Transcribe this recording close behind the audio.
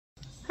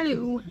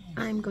Hello,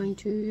 I'm going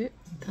to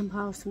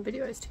compile some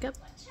videos together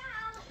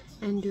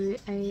and do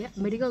a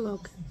video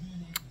log.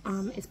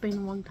 It's been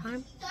a long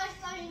time,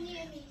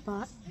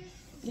 but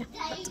yeah,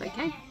 that's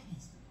okay.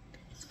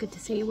 It's good to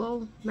see you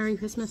all. Merry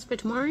Christmas for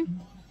tomorrow.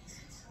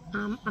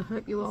 I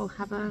hope you all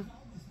have a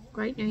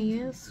great New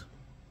Year's.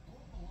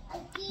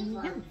 And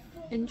yeah,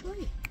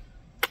 enjoy.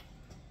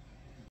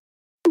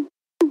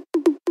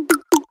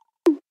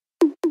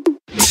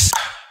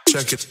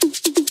 Check it.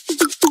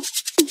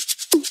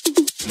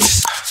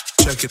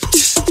 Check it.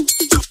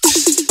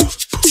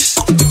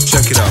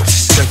 Check it out.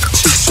 Check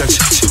it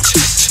out.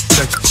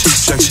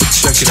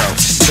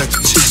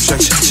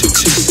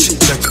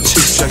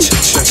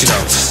 Check it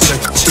out.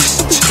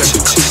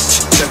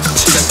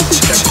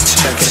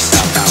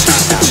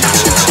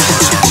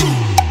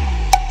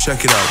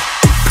 Check it out.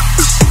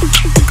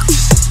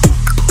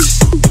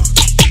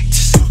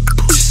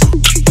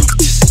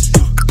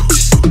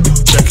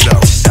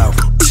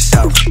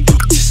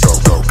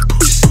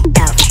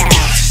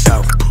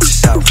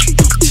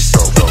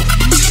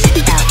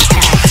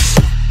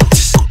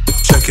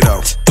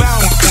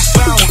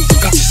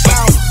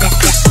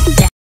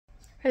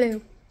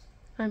 Hello,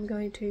 I'm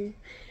going to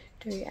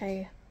do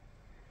a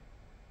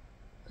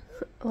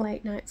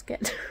late night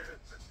sketch.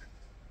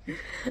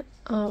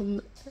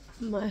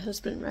 My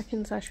husband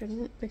reckons I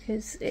shouldn't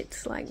because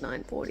it's like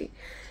 9:40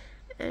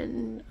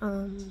 and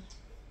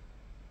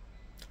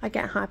I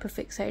get hyper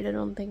fixated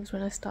on things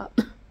when I start.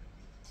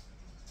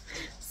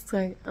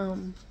 So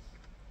I'm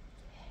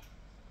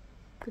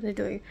gonna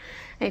do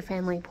a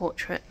family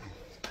portrait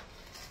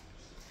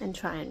and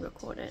try and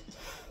record it.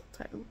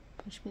 So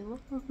wish me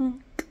luck.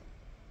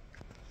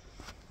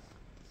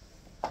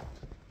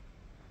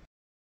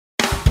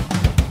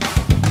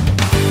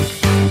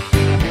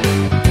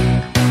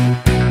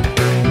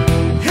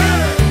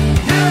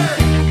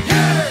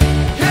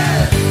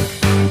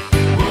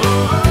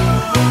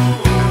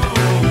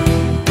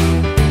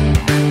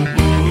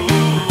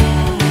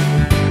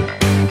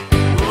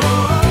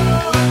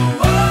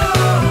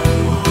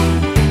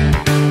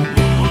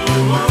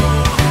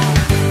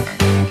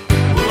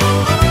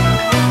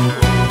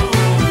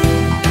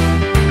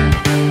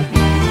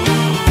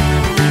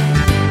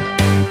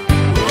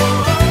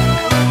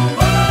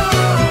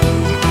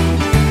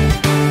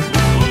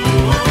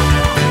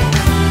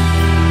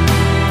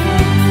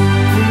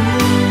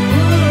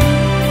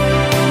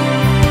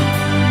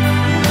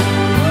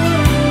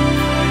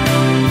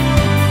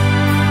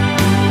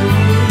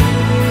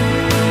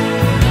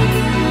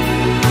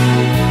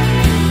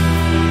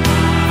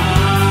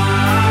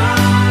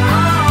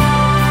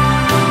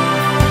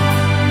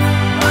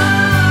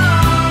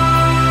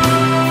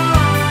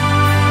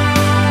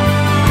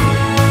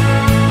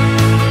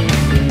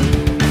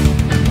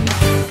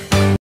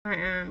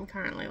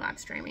 Currently live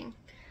streaming.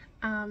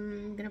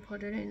 I'm gonna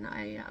put it in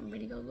a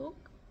video log.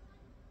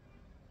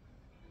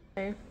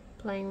 So,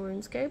 playing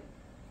RuneScape,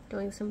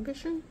 doing some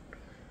fishing,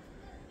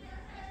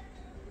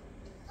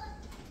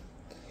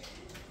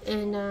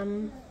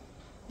 and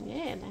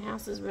yeah, the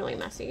house is really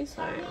messy,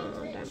 so I don't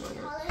mind it.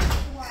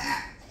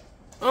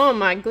 Oh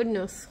my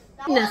goodness!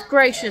 Goodness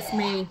gracious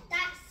me!